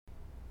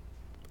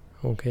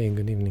Okay,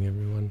 good evening,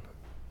 everyone.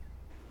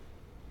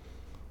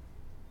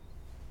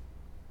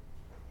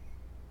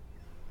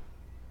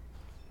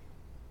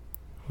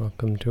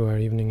 Welcome to our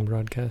evening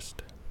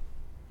broadcast,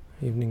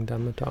 evening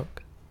Dhamma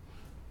talk.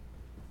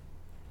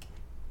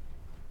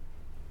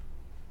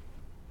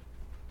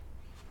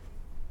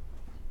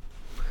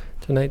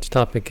 Tonight's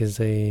topic is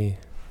a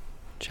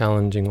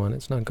challenging one.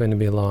 It's not going to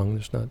be long.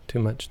 There's not too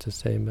much to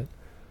say, but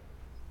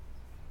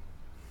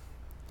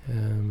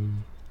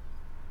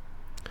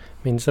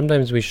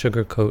sometimes we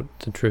sugarcoat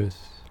the truth.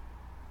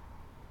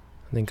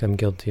 I think I'm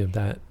guilty of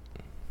that,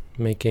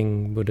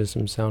 making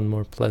Buddhism sound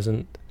more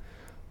pleasant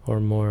or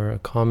more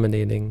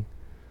accommodating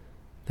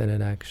than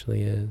it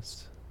actually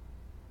is.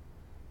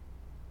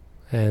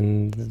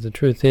 And the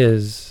truth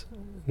is,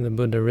 the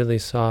Buddha really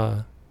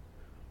saw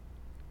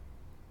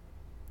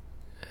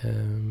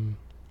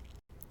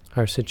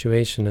our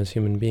situation as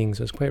human beings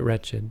as quite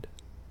wretched.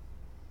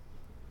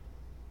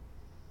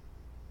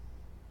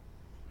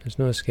 There's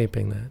no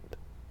escaping that.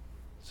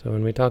 So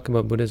when we talk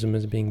about Buddhism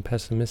as being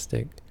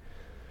pessimistic,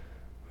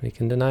 we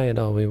can deny it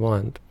all we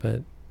want,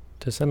 but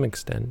to some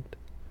extent,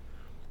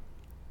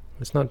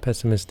 it's not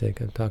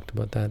pessimistic. I've talked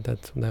about that.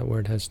 That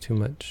word has too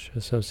much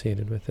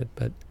associated with it,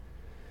 but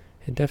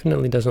it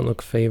definitely doesn't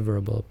look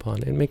favorable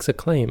upon. It makes a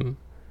claim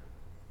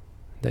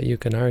that you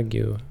can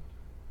argue.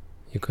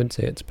 You could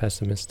say it's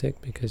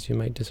pessimistic because you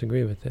might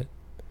disagree with it.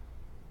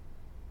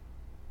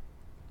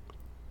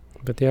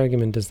 But the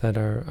argument is that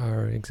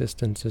our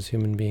existence as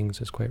human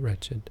beings is quite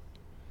wretched.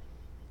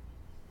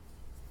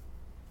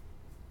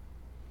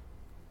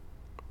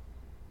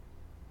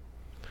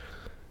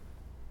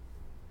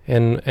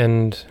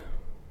 And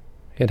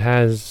it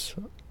has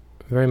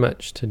very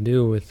much to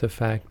do with the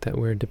fact that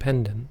we're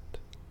dependent.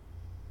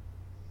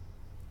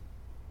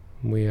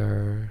 We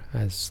are,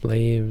 as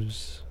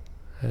slaves,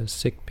 as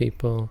sick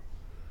people,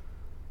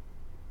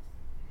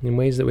 in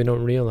ways that we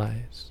don't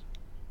realize.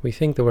 We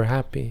think that we're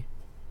happy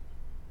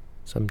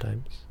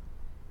sometimes,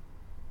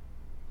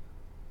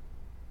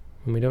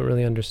 when we don't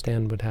really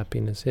understand what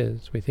happiness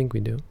is. We think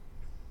we do.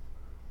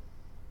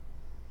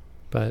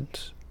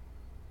 But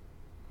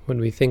what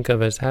we think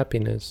of as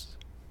happiness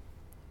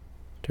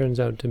turns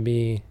out to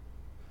be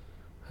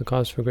a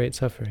cause for great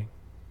suffering.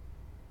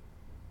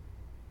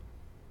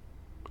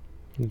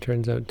 It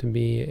turns out to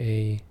be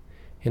an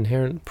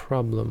inherent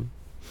problem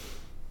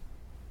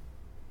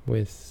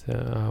with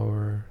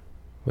our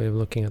way of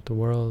looking at the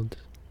world,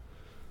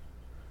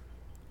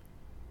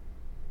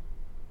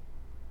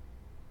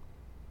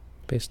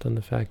 based on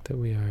the fact that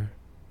we are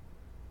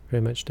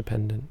very much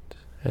dependent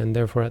and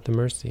therefore at the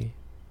mercy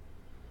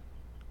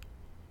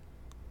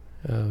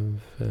of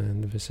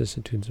the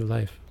vicissitudes of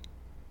life.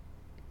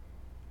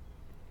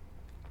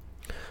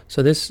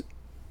 So this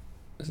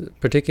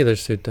particular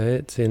sutta,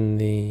 it's in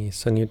the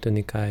Samyutta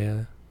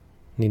Nikaya,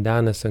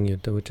 Nidana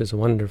Samyutta, which is a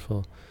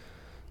wonderful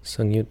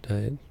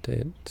Samyutta.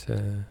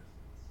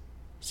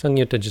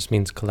 Samyutta just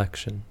means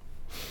collection.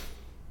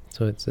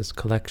 So it's this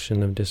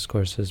collection of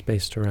discourses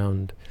based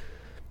around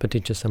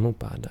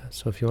Paticca-samuppada.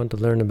 So if you want to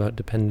learn about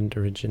dependent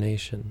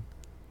origination,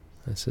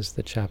 this is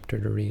the chapter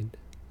to read,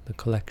 the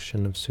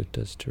collection of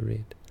suttas to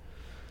read.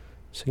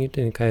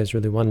 Samyutta Nikaya is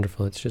really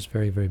wonderful. It's just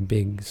very, very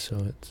big, so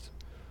it's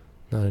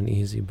not an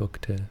easy book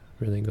to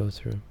really go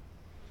through.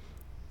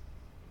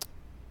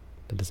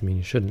 That doesn't mean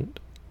you shouldn't.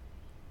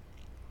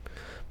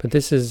 But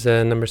this is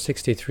number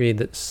 63,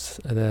 that's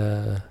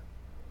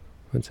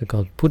what's it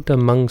called? Putta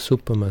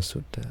Mangsupama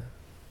Sutta.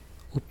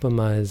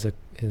 Upama is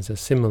a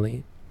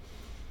simile.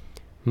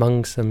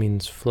 Mangsa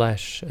means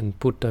flesh, and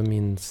putta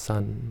means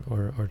son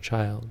or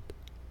child.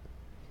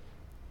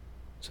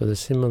 So the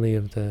simile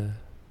of the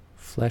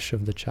flesh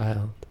of the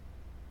child.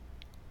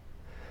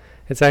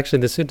 The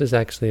sutta is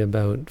actually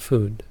about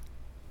food.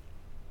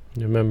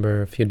 You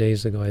remember a few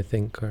days ago, I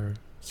think, or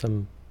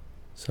some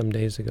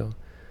days ago,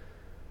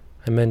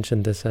 I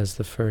mentioned this as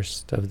the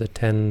first of the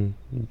 10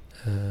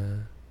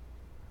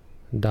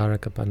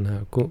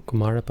 Dharakapanha,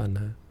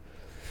 Kumarapanha,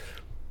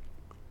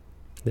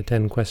 the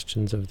 10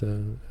 questions of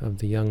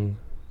the young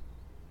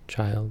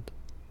child.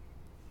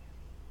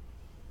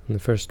 And the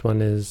first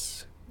one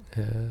is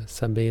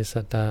Sabbe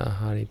Sata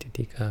Ahari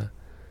Titika,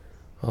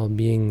 all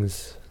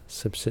beings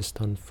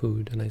subsist on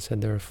food. And I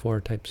said there are 4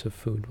 types of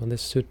food. Well,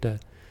 this sutta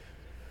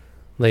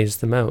lays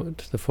them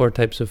out. The 4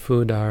 types of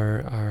food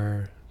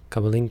are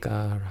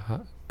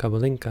Kabalinkahara.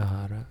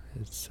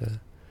 It's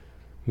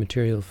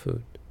material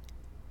food.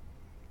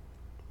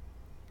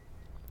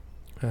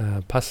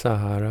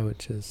 Pasahara,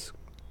 which is,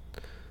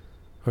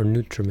 or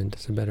nutriment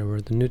is a better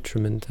word, the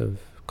nutriment of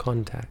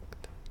contact.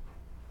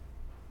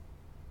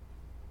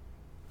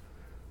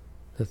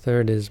 The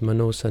third is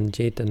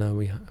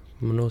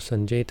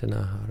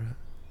Manosanjetanahara,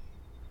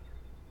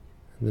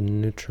 the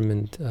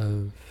nutriment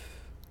of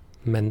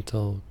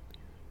mental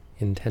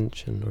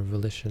intention or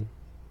volition.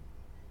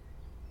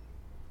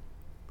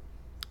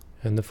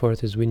 And the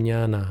fourth is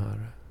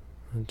Vijnanahara,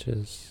 which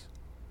is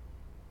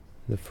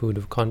the food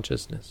of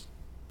consciousness,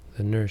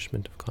 the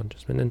nourishment of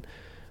consciousness,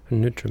 and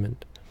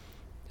nutriment.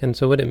 And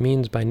so what it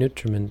means by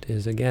nutriment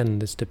is, again,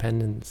 this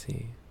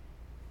dependency.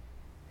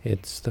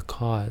 It's the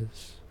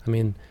cause. I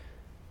mean,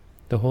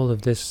 the whole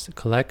of this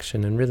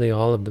collection, and really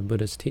all of the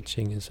Buddha's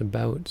teaching, is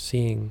about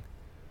seeing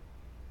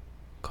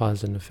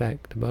cause and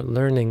effect, about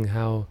learning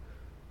how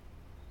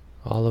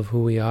all of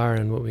who we are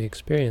and what we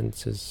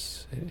experience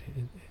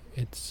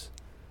it's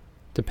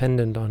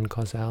dependent on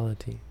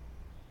causality.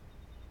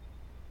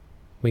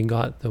 We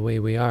got the way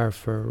we are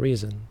for a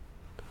reason,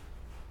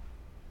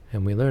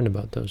 and we learn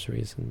about those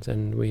reasons,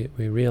 and we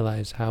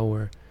realize how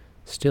we're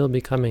still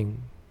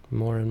becoming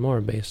more and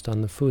more based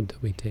on the food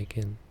that we take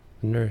in,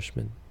 the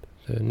nourishment,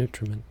 the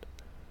nutriment.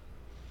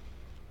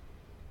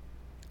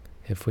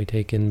 If we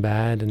take in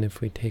bad, and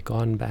if we take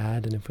on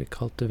bad, and if we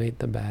cultivate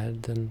the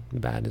bad, then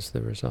bad is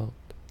the result.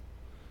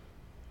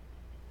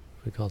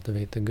 If we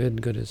cultivate the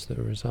good, good is the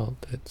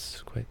result.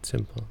 It's quite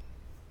simple.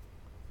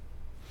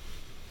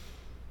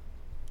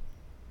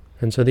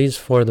 And so these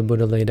four the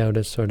Buddha laid out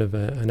as sort of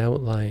an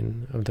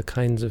outline of the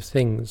kinds of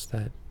things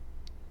that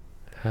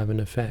have an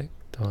effect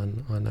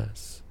on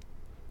us.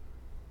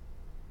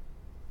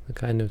 The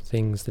kind of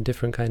things, the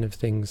different kind of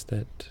things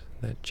that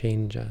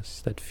change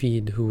us, that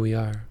feed who we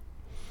are.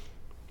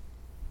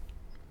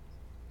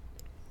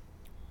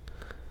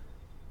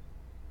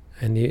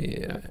 And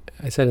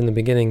I said in the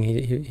beginning,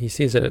 he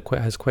sees it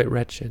as quite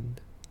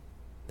wretched,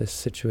 this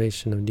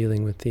situation of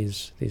dealing with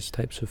these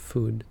types of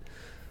food.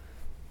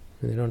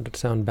 And they don't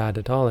sound bad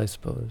at all, I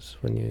suppose,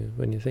 when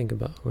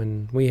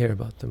we hear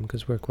about them,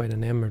 because we're quite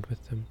enamored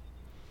with them.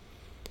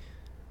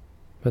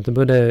 But the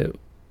Buddha,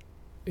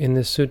 in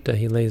this sutta,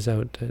 he lays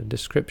out a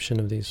description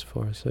of these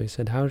four. So he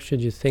said, how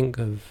should you think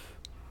of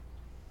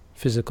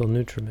physical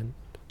nutriment?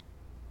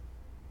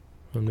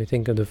 When we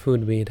think of the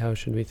food we eat, how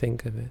should we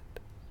think of it?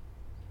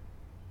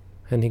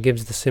 And he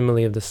gives the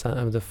simile of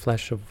the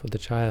flesh of the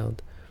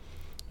child.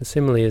 The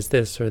simile is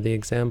this, or the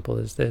example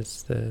is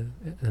this, the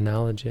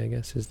analogy, I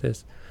guess, is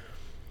this.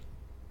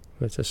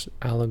 It's an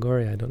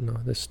allegory, I don't know,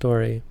 this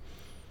story.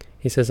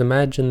 He says,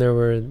 imagine there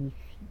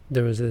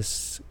was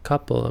this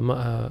couple,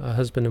 a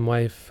husband and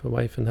wife, a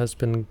wife and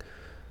husband,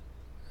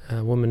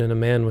 a woman and a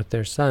man with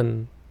their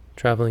son,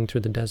 traveling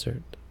through the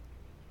desert.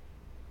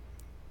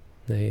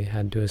 They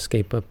had to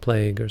escape a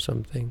plague or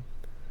something.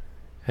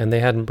 And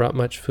they hadn't brought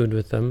much food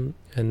with them,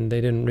 and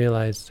they didn't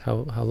realize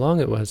how long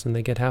it was, and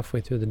they get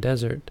halfway through the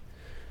desert,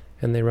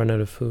 and they run out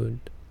of food.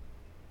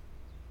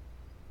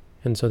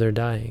 And so they're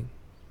dying.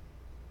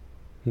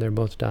 They're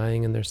both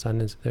dying, and their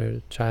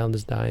child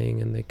is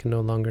dying, and they can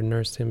no longer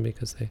nurse him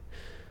because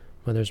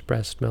mother's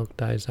breast milk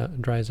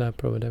dries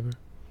up or whatever.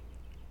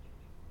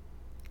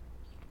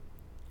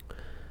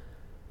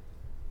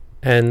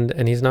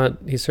 And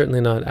he's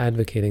certainly not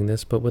advocating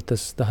this, but what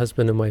the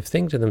husband and wife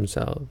think to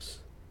themselves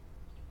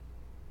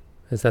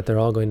is that they're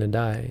all going to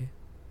die.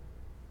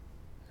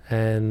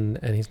 And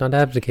he's not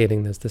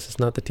advocating this. This is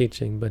not the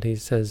teaching, but he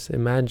says,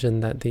 imagine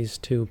that these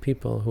two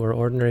people, who are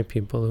ordinary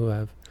people who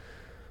have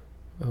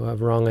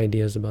wrong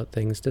ideas about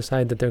things,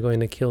 decide that they're going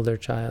to kill their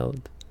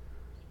child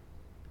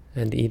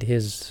and eat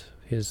his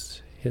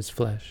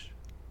flesh,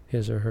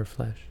 his or her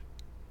flesh,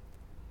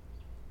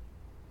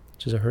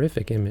 which is a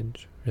horrific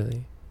image,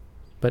 really.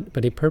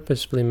 But he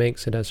purposefully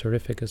makes it as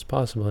horrific as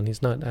possible, and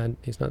he's not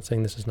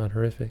saying this is not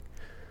horrific.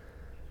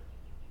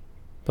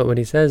 But what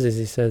he says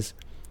is,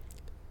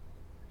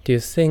 do you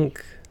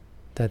think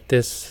that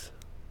this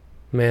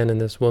man and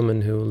this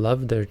woman who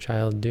loved their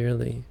child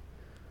dearly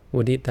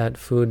would eat that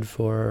food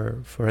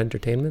for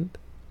entertainment?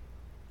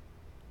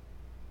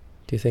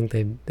 Do you think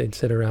they'd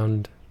sit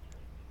around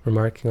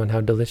remarking on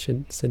how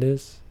delicious it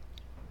is?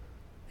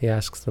 He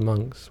asks the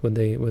monks, would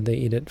they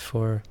eat it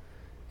for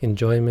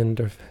enjoyment?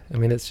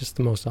 It's just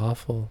the most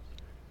awful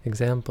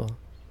example.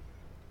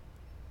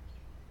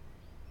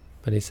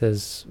 But he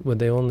says, would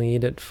they only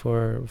eat it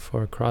for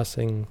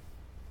crossing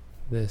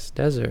this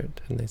desert?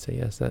 And they say,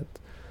 yes, that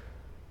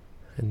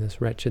in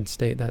this wretched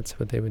state, that's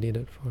what they would eat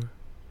it for.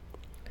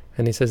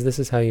 And he says, this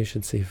is how you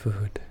should see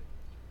food.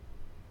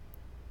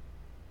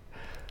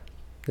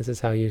 This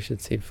is how you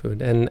should see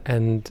food.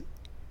 And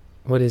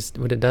what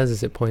it does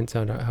is it points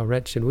out how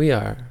wretched we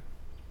are,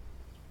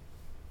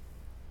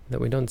 that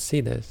we don't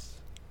see this,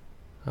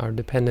 our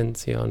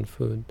dependency on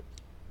food.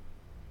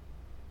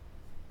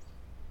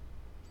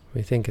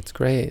 We think it's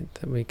great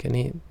that we can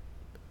eat,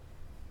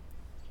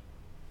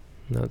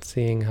 not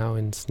seeing how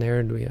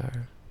ensnared we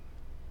are,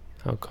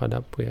 how caught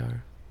up we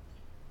are.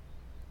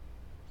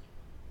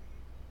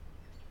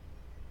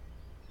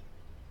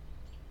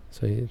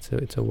 So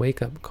it's a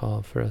wake-up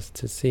call for us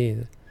to see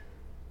that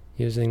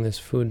using this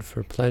food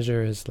for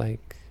pleasure is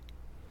like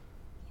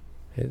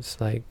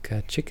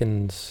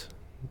chickens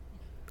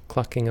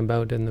clucking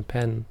about in the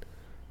pen,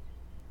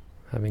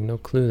 having no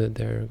clue that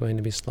they're going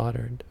to be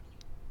slaughtered.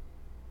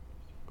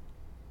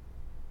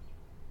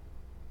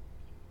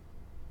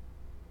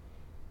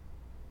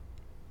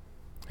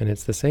 And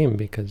it's the same,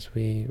 because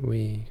we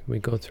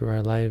go through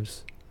our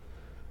lives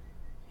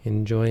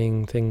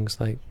enjoying things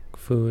like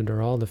food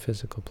or all the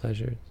physical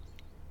pleasures.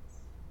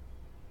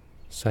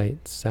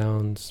 Sights,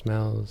 sounds,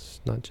 smells,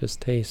 not just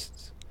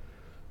tastes,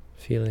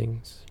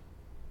 feelings.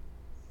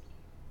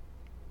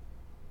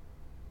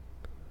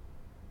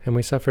 And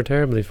we suffer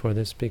terribly for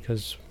this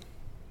because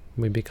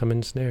we become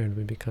ensnared.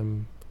 We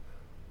become,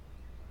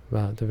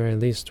 well, at the very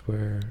least,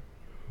 we're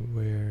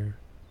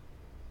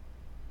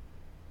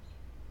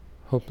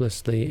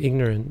hopelessly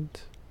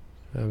ignorant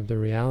of the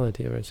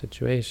reality of our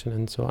situation,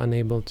 and so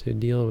unable to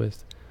deal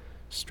with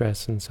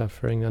stress and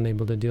suffering,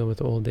 unable to deal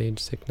with old age,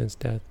 sickness,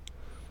 death,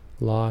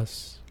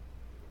 loss,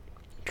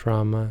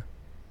 trauma.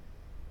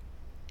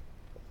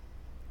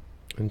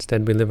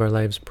 Instead, we live our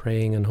lives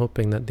praying and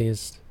hoping that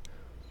these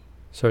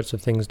sorts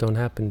of things don't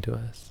happen to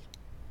us.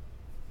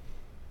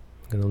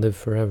 I'm going to live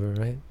forever,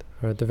 right?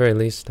 Or at the very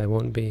least, I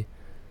won't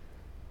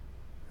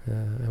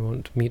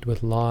meet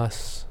with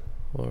loss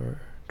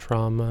or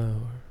trauma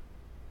or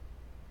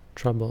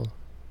trouble,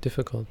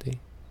 difficulty.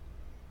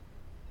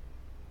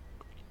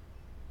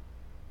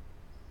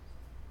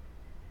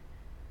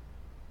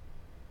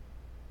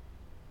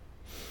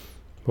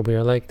 But we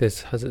are like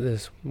this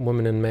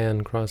woman and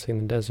man crossing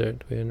the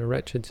desert. We are in a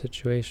wretched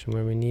situation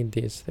where we need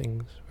these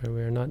things, where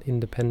we are not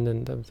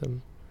independent of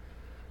them.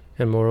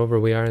 And moreover,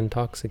 we are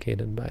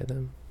intoxicated by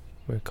them.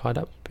 We're caught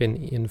up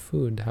in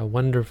food, how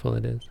wonderful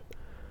it is,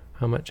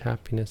 how much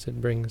happiness it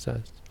brings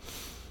us.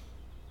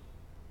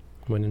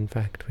 When in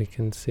fact we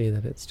can see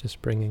that it's just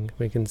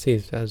we can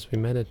see as we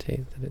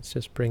meditate that it's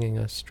just bringing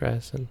us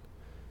stress, and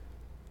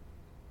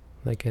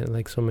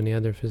like so many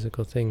other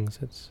physical things,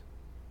 it's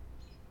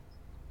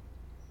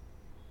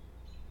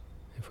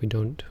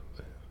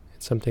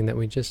something that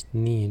we just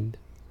need.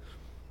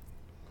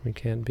 We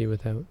can't be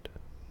without.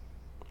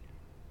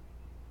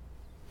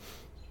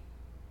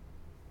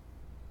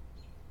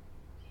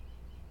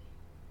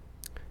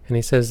 And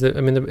he says that,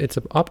 it's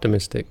an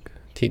optimistic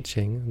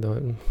teaching,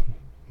 though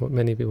what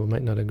many people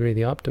might not agree.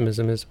 The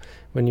optimism is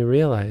when you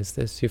realize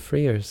this, you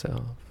free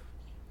yourself.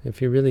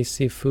 If you really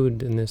see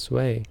food in this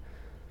way,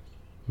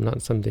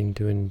 not something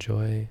to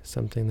enjoy,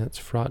 something that's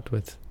fraught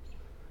with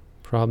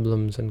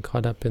problems and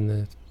caught up in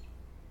the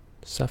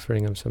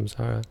suffering of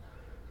samsara,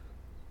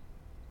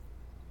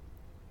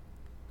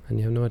 and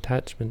you have no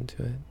attachment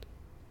to it.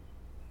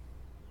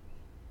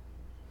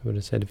 I would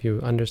have said, if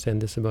you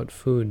understand this about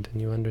food,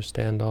 and you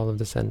understand all of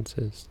the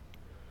senses,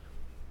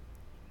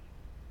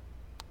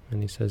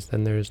 and he says,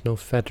 then there is no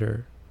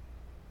fetter.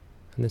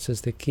 And this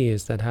is the key,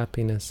 is that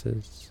happiness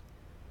is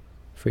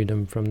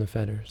freedom from the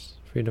fetters,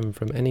 freedom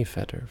from any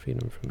fetter,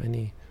 freedom from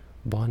any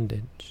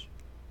bondage.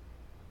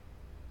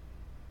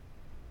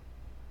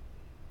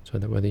 So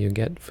that whether you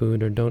get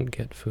food or don't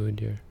get food,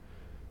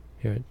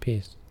 you're at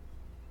peace.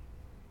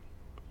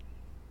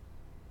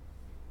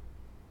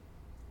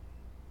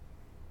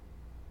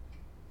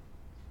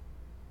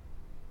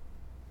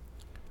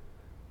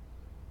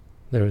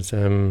 There was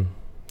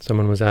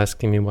someone was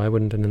asking me, why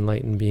wouldn't an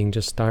enlightened being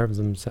just starve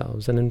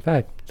themselves? And in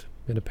fact,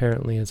 it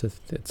apparently is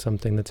it's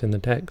something that's in the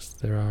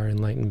text. There are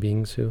enlightened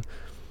beings who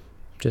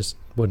just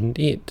wouldn't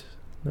eat,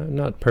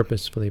 not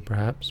purposefully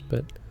perhaps,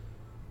 but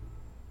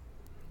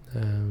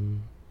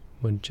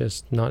would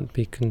just not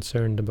be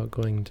concerned about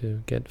going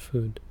to get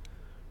food.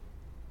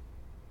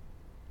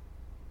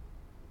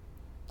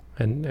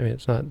 And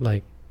it's not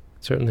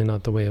certainly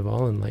not the way of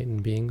all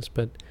enlightened beings,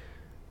 but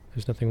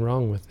there's nothing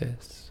wrong with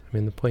this.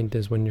 The point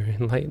is, when you're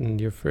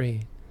enlightened, you're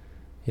free.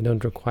 You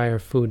don't require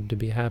food to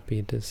be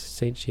happy, to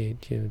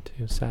satiate you,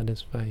 to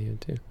satisfy you,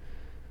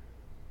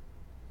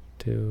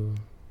 to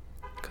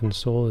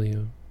console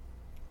you.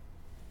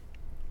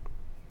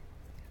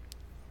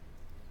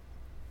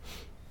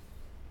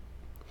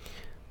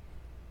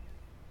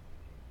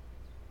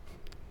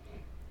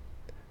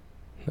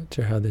 Not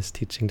sure how this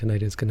teaching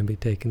tonight is going to be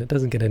taken. It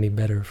doesn't get any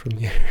better from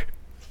here.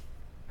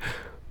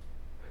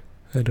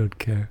 I don't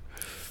care.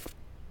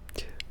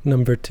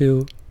 Number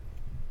 2.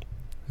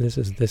 This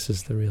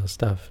is the real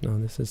stuff. No,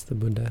 this is the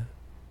Buddha.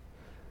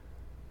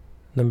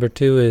 Number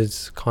 2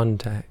 is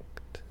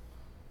contact.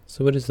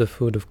 So what is the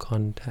food of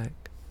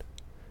contact?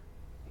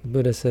 The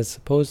Buddha says,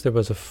 suppose there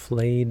was a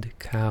flayed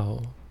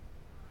cow.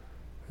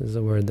 This is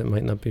a word that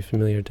might not be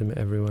familiar to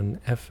everyone.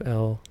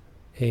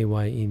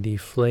 F-L-A-Y-E-D.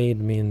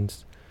 Flayed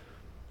means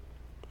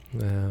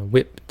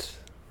whipped,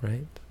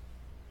 right?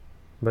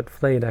 But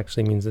flayed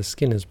actually means the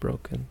skin is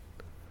broken.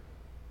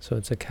 So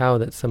it's a cow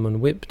that someone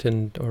whipped,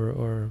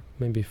 or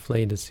maybe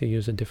flayed is to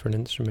use a different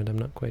instrument, I'm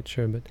not quite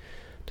sure, but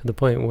to the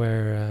point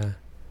where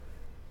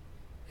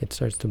it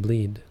starts to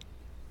bleed.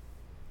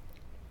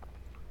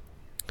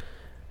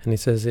 And he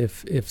says,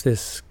 if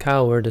this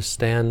cow were to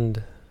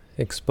stand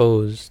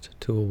exposed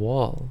to a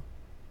wall,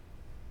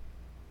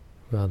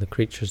 well, the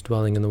creatures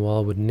dwelling in the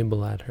wall would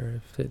nibble at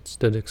her. If it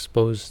stood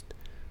exposed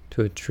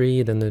to a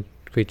tree, then the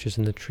creatures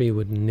in the tree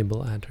would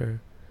nibble at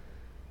her.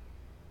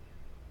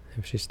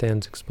 If she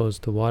stands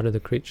exposed to water, the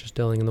creatures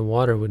dwelling in the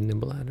water would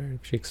nibble at her.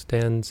 If she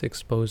stands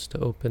exposed to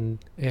open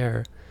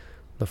air,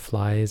 the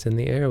flies in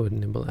the air would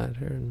nibble at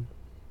her. And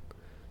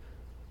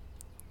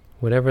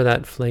whatever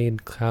that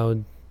flayed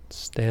cow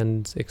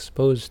stands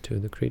exposed to,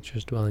 the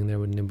creatures dwelling there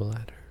would nibble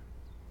at her.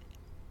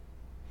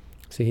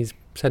 See, he's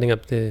setting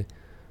up the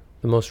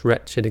most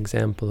wretched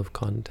example of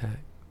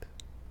contact.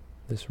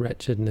 This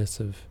wretchedness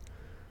of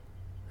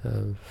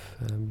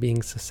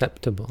being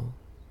susceptible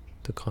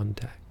to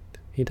contact.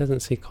 He doesn't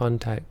see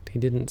contact. He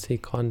didn't see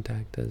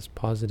contact as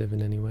positive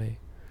in any way.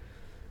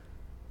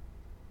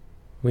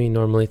 We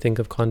normally think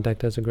of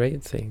contact as a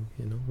great thing,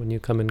 when you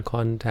come in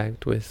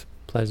contact with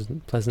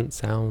pleasant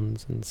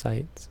sounds and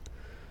sights,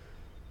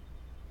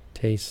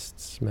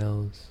 tastes,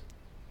 smells,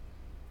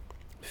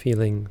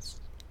 feelings,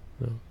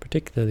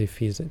 particularly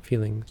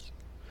feelings.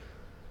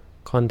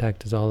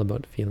 Contact is all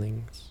about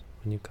feelings.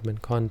 When you come in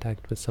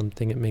contact with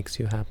something, it makes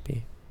you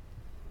happy.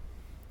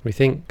 We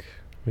think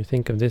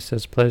of this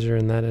as pleasure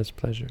and that as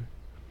pleasure,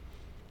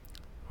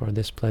 or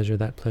this pleasure,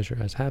 that pleasure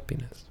as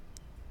happiness.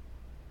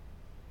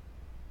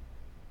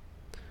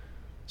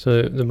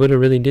 So the Buddha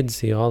really did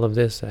see all of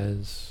this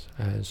as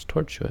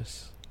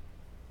tortuous,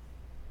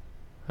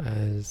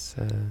 as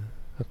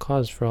a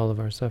cause for all of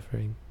our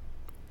suffering.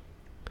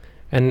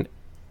 And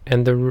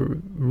the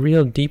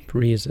real deep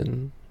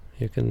reason,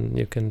 you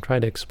can try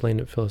to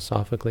explain it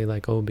philosophically,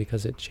 like,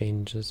 because it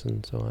changes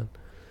and so on.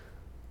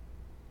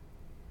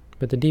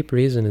 But the deep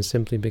reason is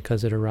simply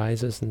because it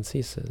arises and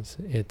ceases.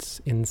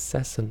 It's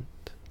incessant.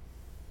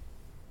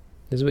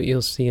 This is what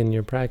you'll see in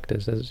your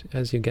practice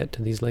as you get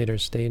to these later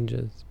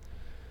stages.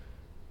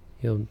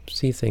 You'll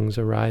see things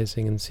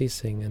arising and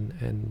ceasing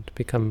and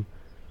become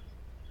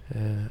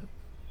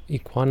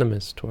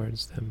equanimous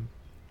towards them.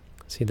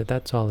 See that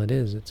that's all it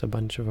is. It's a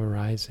bunch of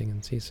arising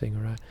and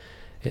ceasing.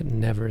 It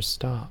never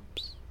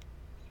stops.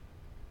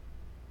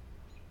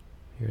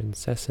 You're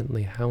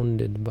incessantly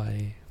hounded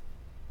by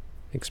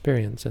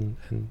experience and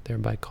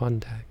thereby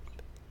contact.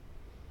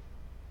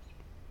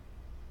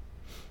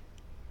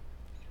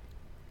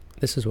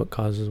 This is what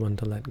causes one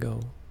to let go.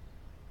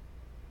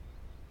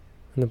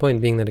 And the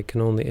point being that it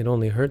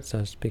only hurts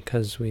us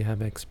because we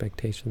have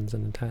expectations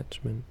and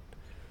attachment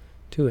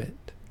to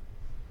it.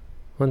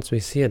 Once we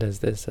see it as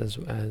this,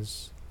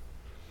 as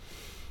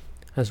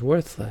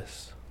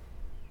worthless,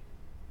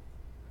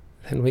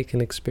 then we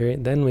can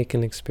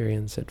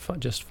experience it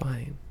just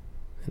fine.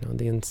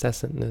 The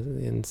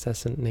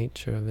incessant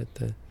nature of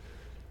it,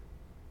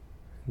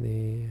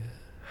 the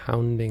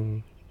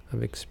hounding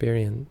of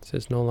experience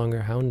is no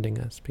longer hounding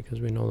us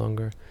because we no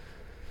longer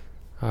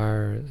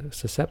are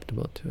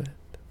susceptible to it.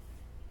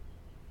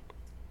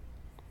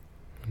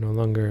 We're no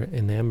longer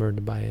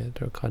enamored by it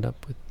or caught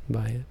up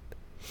by it.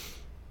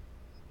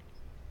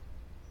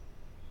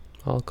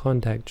 All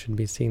contact should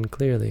be seen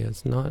clearly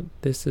as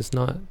this is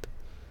not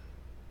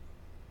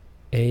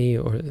a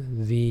or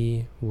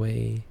the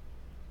way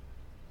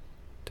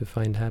to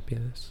find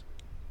happiness.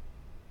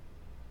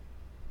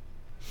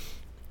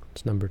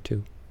 It's number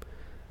 2.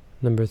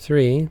 Number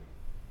 3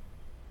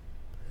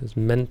 is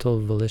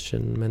mental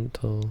volition.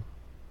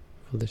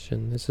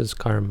 This is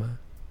karma,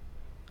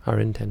 our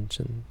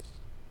intentions.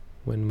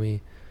 When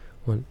we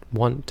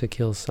want to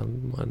kill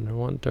someone, or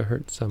want to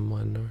hurt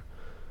someone, or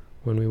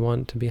when we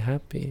want to be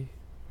happy,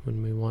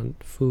 when we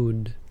want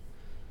food,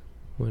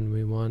 when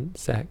we want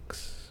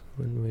sex,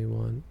 when we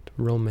want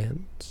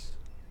romance,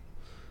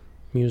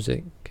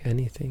 music,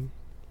 anything.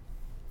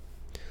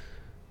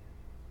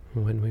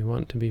 When we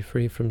want to be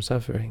free from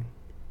suffering.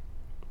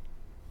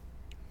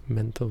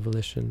 Mental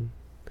volition.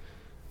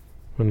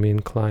 When we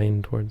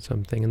incline towards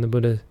something. And the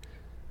Buddha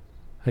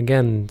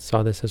again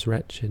saw this as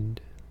wretched.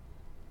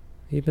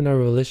 Even our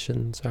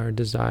volitions, our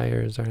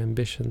desires, our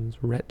ambitions,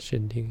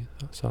 wretched, he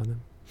saw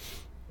them.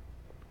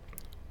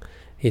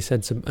 He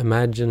said,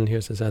 imagine,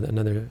 here's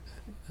another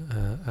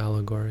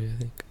allegory, I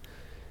think,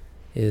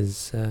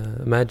 is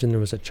imagine there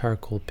was a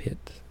charcoal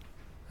pit,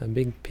 a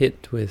big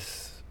pit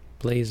with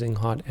blazing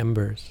hot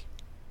embers,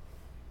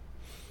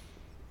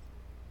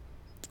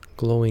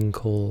 glowing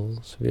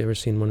coals. Have you ever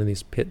seen one of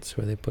these pits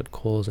where they put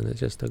coals and it's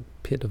just a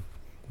pit of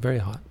very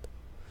hot?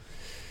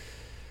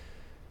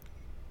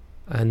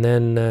 And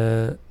then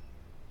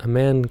a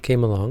man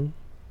came along,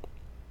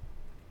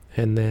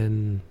 and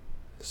then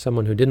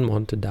someone who didn't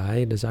want to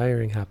die,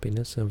 desiring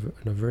happiness and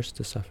averse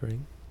to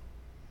suffering.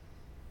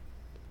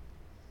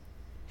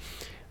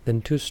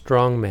 Then 2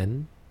 strong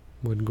men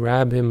would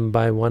grab him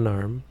by one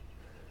arm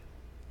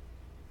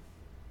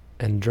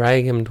and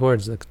drag him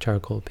towards the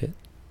charcoal pit.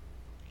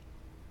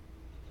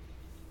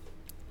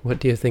 What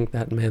do you think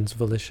that man's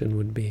volition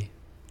would be?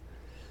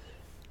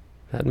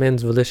 That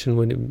man's volition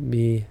would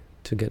be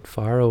to get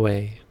far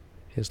away.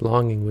 His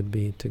longing would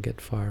be to get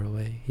far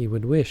away. He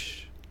would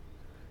wish.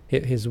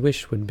 His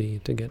wish would be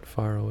to get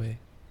far away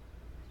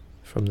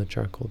from the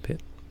charcoal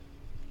pit.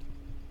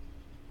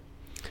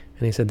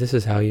 And he said, this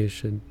is how you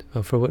should...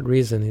 for what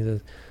reason? He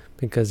says,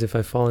 because if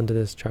I fall into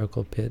this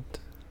charcoal pit...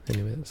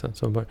 Anyway, that's not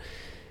so important.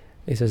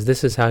 He says,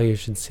 this is how you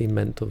should see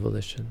mental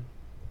volition.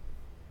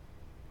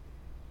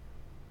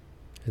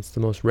 It's the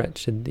most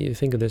wretched... You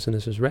think of this and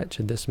this is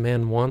wretched. This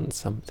man wants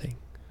something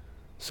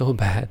so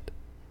bad,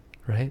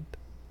 right?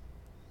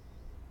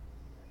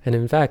 And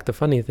in fact, the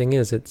funny thing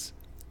is, it's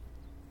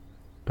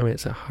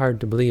hard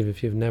to believe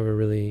if you've never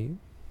really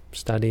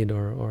studied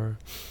or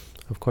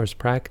of course,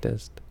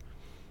 practiced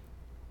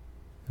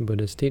the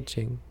Buddha's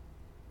teaching.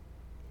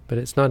 But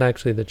it's not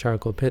actually the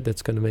charcoal pit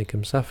that's going to make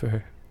him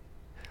suffer.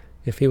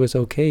 If he was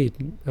okay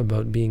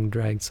about being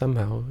dragged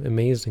somehow,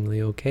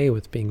 amazingly okay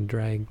with being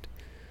dragged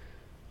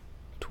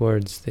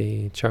towards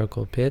the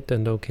charcoal pit,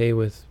 and okay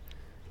with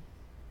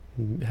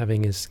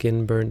having his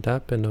skin burnt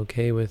up, and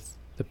okay with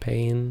the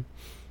pain,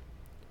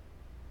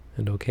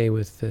 and okay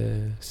with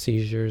the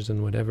seizures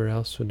and whatever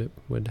else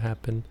would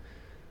happen,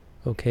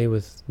 okay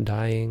with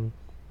dying,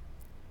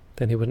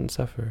 then he wouldn't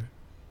suffer.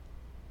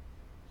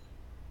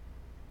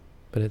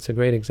 But it's a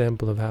great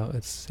example of how,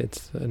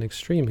 it's an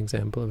extreme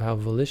example of how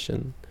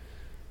volition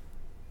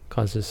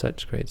causes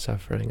such great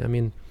suffering. I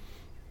mean,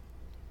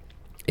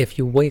 if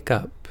you wake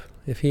up,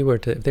 if they were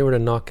to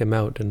knock him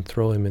out and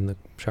throw him in the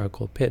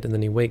charcoal pit, and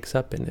then he wakes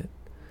up in it,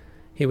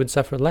 he would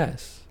suffer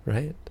less,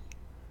 right?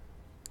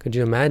 Could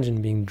you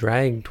imagine being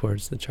dragged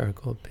towards the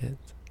charcoal pit?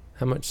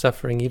 How much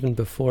suffering even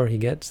before he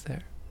gets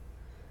there?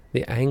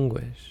 The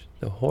anguish,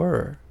 the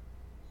horror,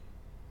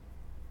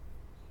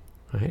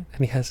 right?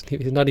 And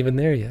he's not even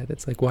there yet.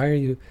 It's like, why are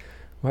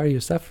you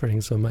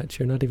suffering so much?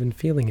 You're not even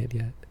feeling it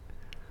yet.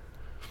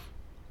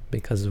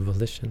 Because of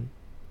volition.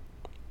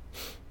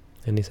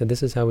 And he said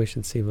this is how we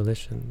should see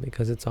volition,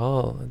 because it's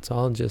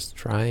all just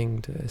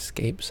trying to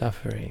escape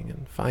suffering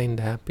and find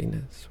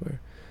happiness, where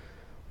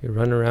we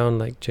run around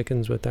like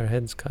chickens with our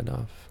heads cut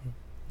off,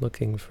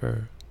 looking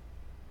for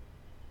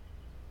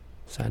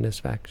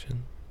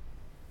satisfaction.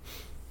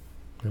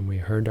 And we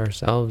hurt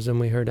ourselves and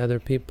we hurt other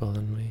people,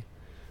 and we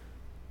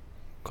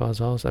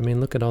cause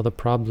look at all the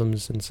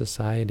problems in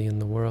society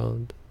and the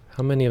world.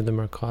 How many of them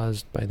are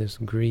caused by this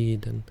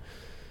greed and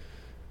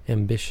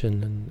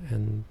ambition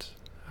and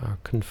our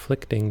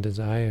conflicting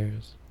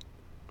desires?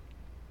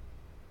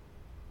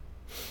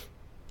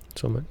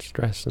 So much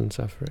stress and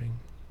suffering.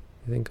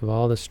 You think of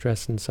all the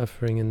stress and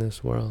suffering in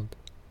this world.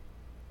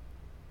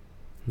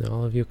 And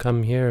all of you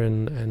come here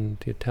and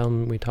you tell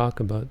me, we talk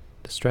about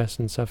the stress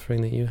and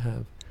suffering that you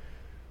have.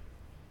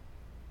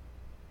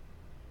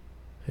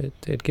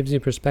 It gives you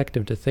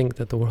perspective to think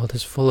that the world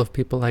is full of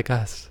people like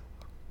us,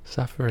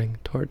 suffering,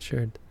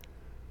 tortured,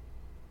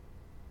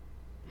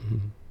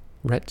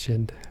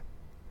 wretched.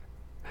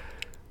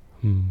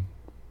 Yeah,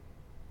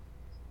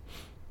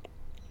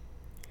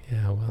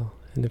 well,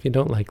 and if you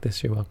don't like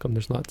this, you're welcome.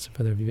 There's lots of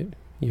other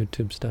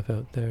YouTube stuff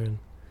out there, and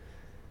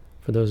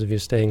for those of you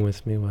staying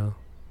with me, well,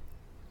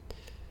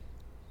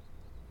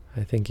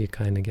 I think you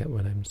kind of get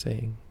what I'm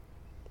saying.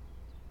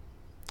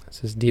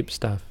 This is deep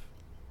stuff.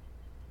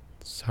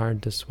 It's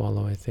hard to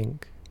swallow, I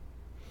think.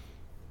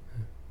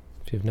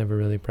 If you've never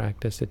really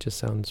practiced, it just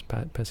sounds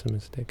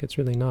pessimistic. It's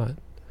really not.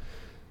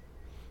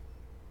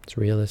 It's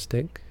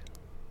realistic,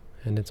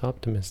 and it's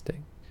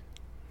optimistic,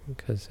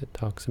 because it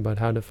talks about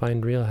how to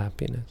find real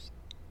happiness.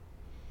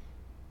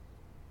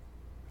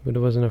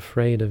 Buddha wasn't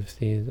afraid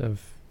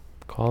of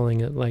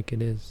calling it like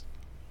it is.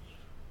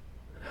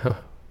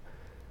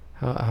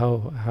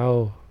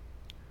 How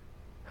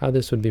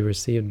this would be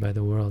received by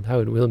the world,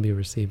 how it will be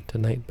received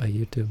tonight by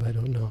YouTube, I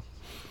don't know.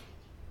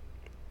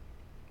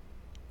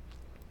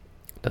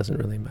 It doesn't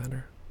really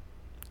matter.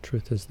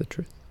 Truth is the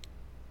truth.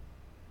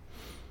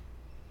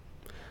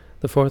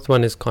 The fourth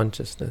one is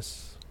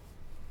consciousness.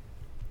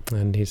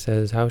 And he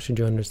says, how should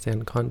you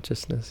understand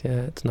consciousness?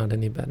 Yeah, it's not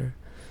any better.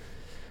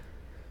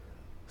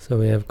 So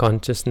we have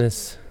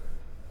consciousness.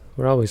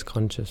 We're always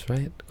conscious,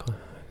 right?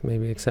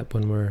 Maybe except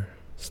when we're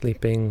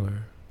sleeping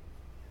or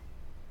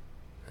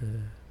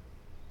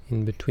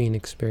in between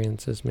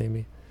experiences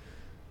maybe.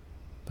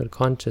 But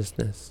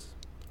consciousness,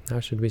 how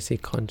should we see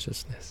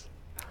consciousness?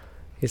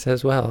 He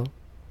says, well,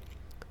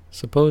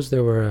 suppose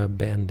there were a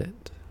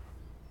bandit,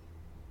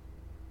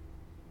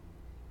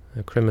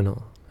 a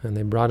criminal, and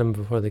they brought him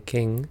before the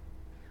king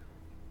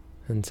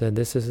and said,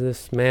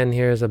 this man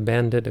here is a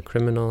bandit, a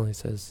criminal. They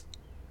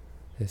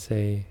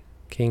say,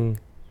 King,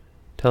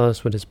 tell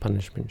us what his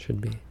punishment should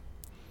be.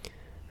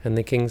 And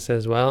the king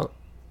says, well,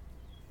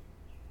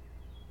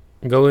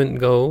 go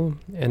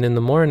and in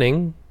the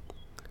morning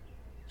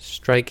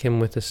strike him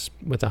with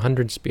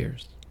 100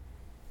 spears.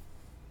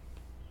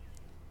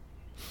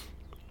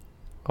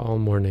 All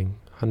morning,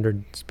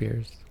 100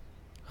 spears.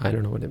 I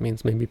don't know what it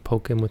means. Maybe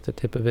poke him with the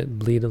tip of it,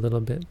 bleed a little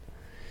bit.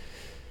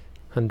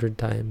 100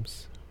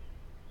 times.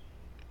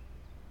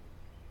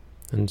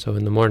 And so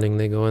in the morning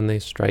they go and they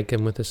strike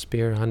him with a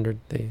spear 100.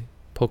 They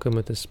poke him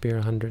with a spear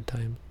 100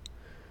 times.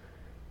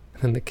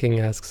 And the king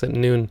asks at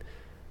noon,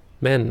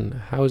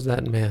 men, how's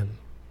that man?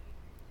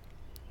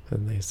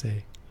 And they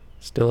say,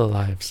 still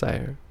alive,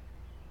 sire.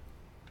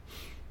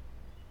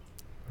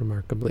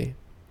 Remarkably.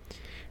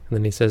 And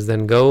then he says,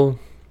 then go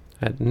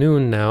at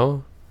noon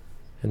now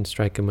and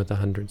strike him with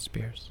 100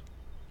 spears.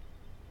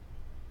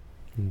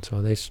 And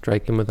so they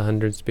strike him with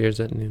 100 spears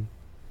at noon,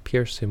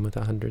 pierce him with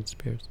 100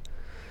 spears.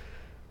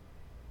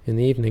 In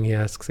the evening he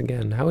asks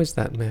again, how is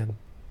that man?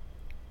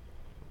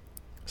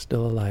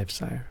 Still alive,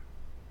 sire.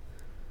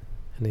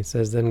 And he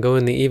says, then go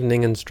in the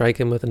evening and strike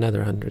him with another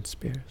 100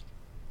 spears.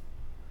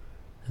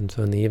 And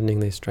so in the evening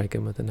they strike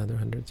him with another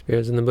 100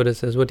 spears. And the Buddha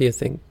says, what do you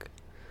think?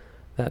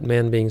 That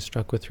man being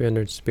struck with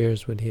 300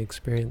 spears, would he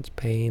experience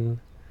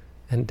pain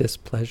and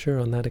displeasure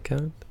on that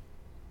account?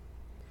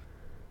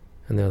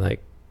 And they're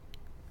like,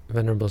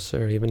 Venerable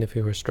Sir, even if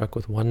he were struck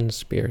with one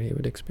spear, he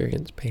would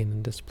experience pain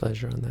and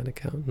displeasure on that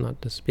account,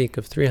 not to speak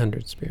of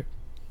 300 spears.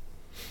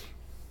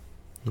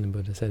 And the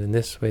Buddha said, in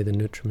this way the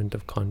nutriment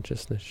of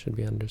consciousness should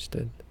be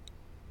understood,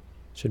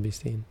 should be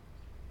seen.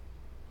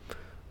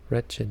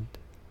 Wretched.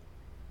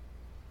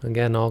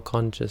 Again, all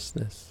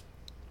consciousness.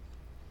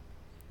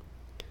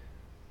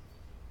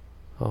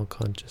 All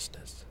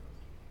consciousness.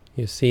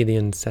 You see the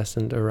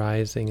incessant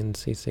arising and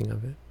ceasing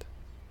of it.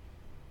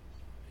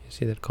 You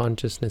see that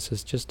consciousness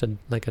is just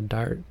like a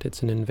dart.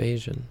 It's an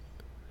invasion.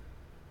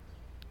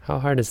 How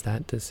hard is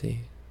that to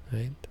see,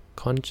 right?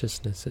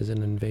 Consciousness is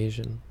an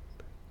invasion.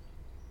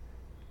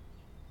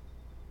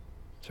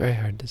 It's very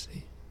hard to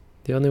see.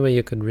 The only way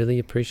you could really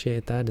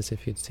appreciate that is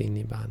if you'd seen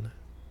Nibbana.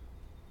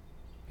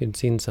 You'd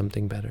seen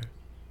something better,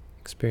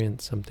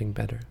 experienced something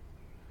better.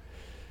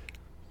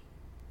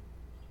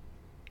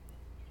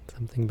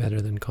 Something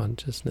better than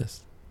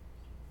consciousness.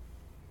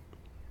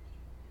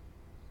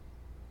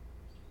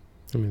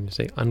 I mean, you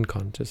say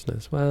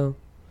unconsciousness. Well,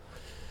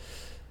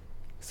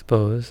 I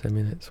suppose,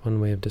 it's one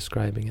way of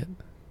describing it.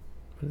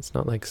 But it's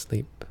not like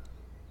sleep.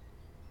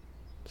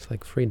 It's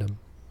like freedom.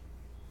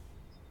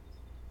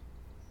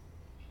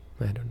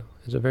 I don't know.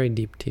 It's a very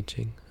deep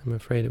teaching. I'm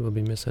afraid it will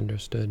be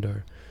misunderstood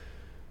or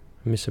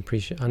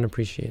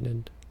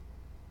unappreciated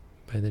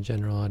by the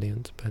general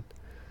audience. But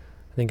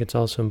I think it's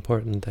also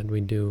important that we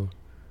do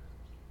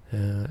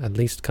at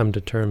least come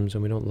to terms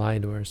and we don't lie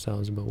to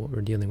ourselves about what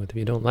we're dealing with. If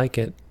you don't like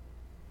it,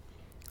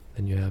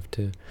 then you have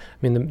to...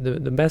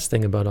 the best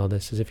thing about all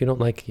this is if you don't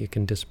like it, you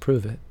can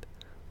disprove it.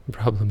 The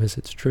problem is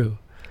it's true.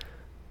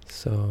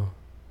 So,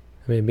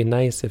 it'd be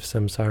nice if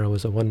samsara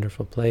was a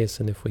wonderful place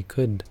and if we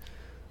could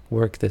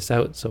work this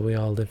out so we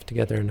all live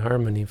together in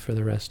harmony for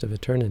the rest of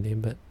eternity.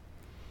 But,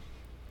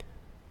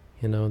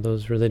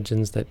 those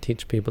religions that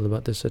teach people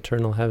about this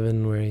eternal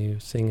heaven where you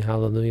sing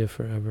hallelujah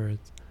forever,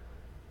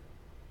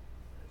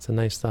 it's a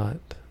nice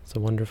thought. It's a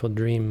wonderful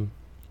dream,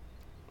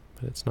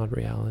 but it's not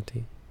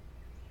reality.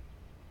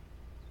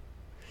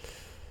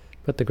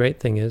 But the great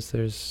thing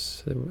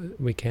is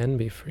we can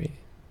be free.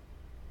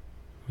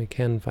 We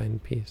can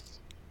find peace.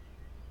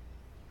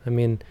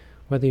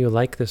 Whether you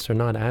like this or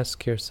not,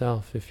 ask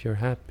yourself if you're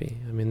happy.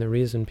 The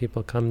reason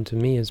people come to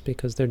me is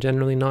because they're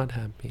generally not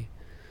happy.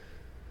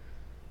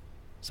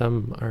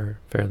 Some are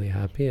fairly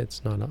happy.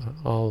 It's not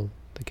all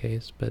the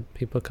case, but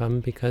people come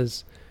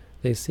because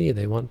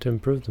they want to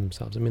improve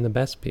themselves. The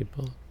best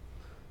people.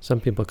 Some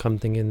people come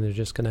thinking they're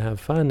just going to have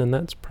fun, and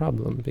that's a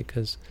problem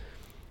because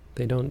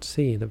they don't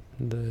see the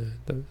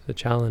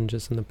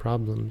challenges and the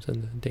problems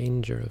and the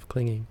danger of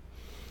clinging.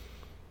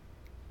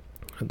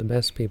 But the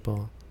best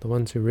people, the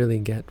ones who really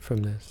get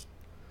from this,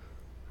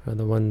 are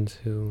the ones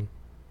who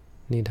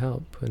need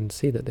help and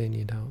see that they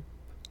need help.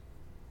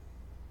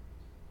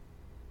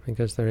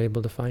 Because they're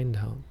able to find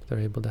help. They're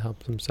able to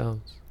help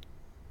themselves.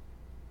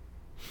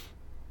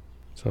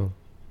 So,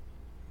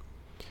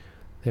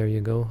 there you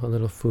go, a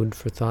little food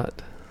for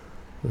thought.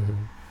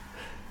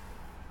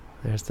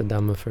 There's the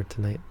Dhamma for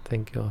tonight.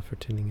 Thank you all for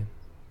tuning in.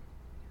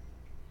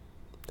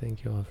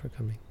 Thank you all for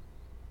coming.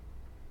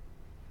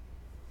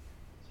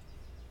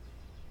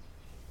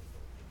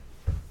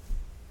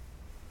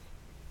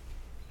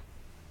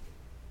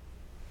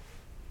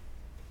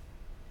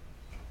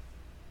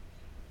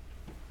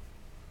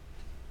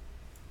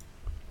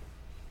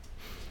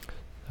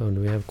 So, do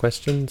we have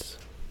questions?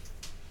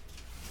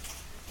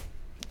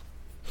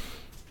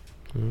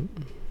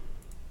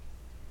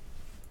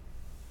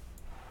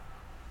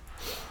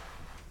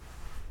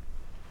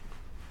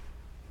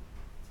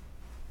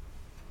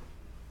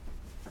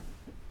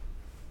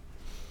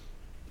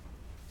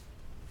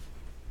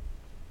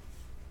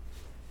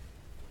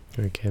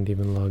 I can't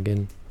even log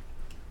in.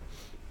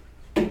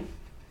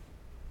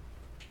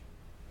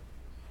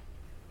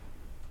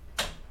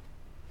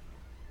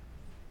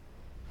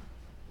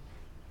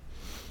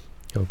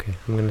 Okay,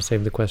 I'm going to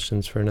save the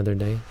questions for another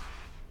day.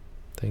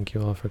 Thank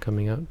you all for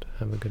coming out.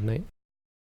 Have a good night.